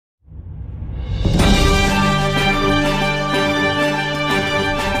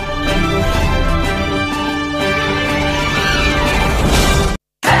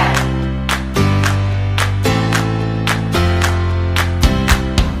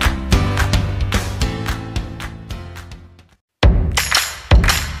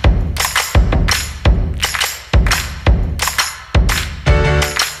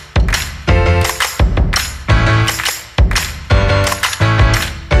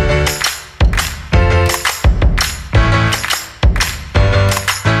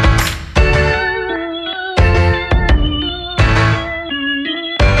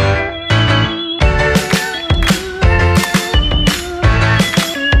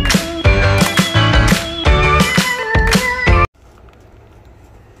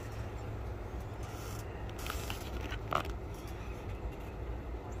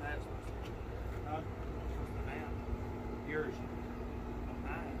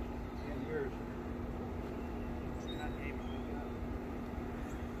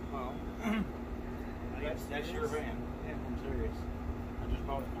That's your van. Yeah, I'm serious. I just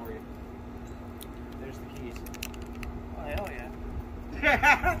bought it for you. There's the keys. Oh, hell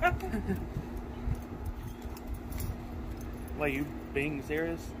yeah. Wait, you being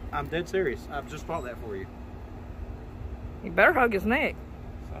serious? I'm dead serious. I've just bought that for you. You better hug his neck.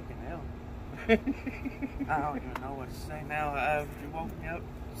 Fucking hell. I don't even know what to say now. You woke me up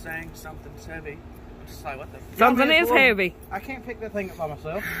saying something's heavy. I'm just like, what the fuck? Something Yeah, is well, heavy. I can't pick that thing up by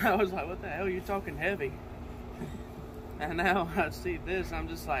myself. I was like, what the hell? You're talking heavy. And now I see this, I'm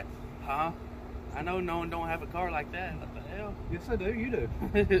just like, huh? I know no one don't have a car like that. What the hell? Yes, I do. You do.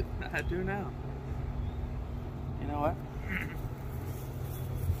 I do now. You know what?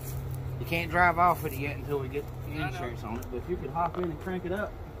 You can't drive off with it yet until we get the insurance on it. But if you could hop in and crank it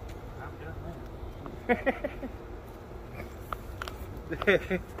up, I'm good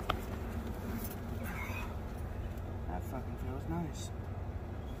man. That fucking feels nice.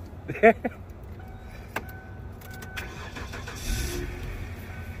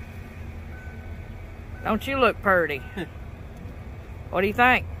 Don't you look pretty? What do you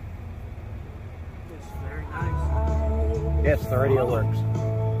think? It's very nice. Yes, the radio works.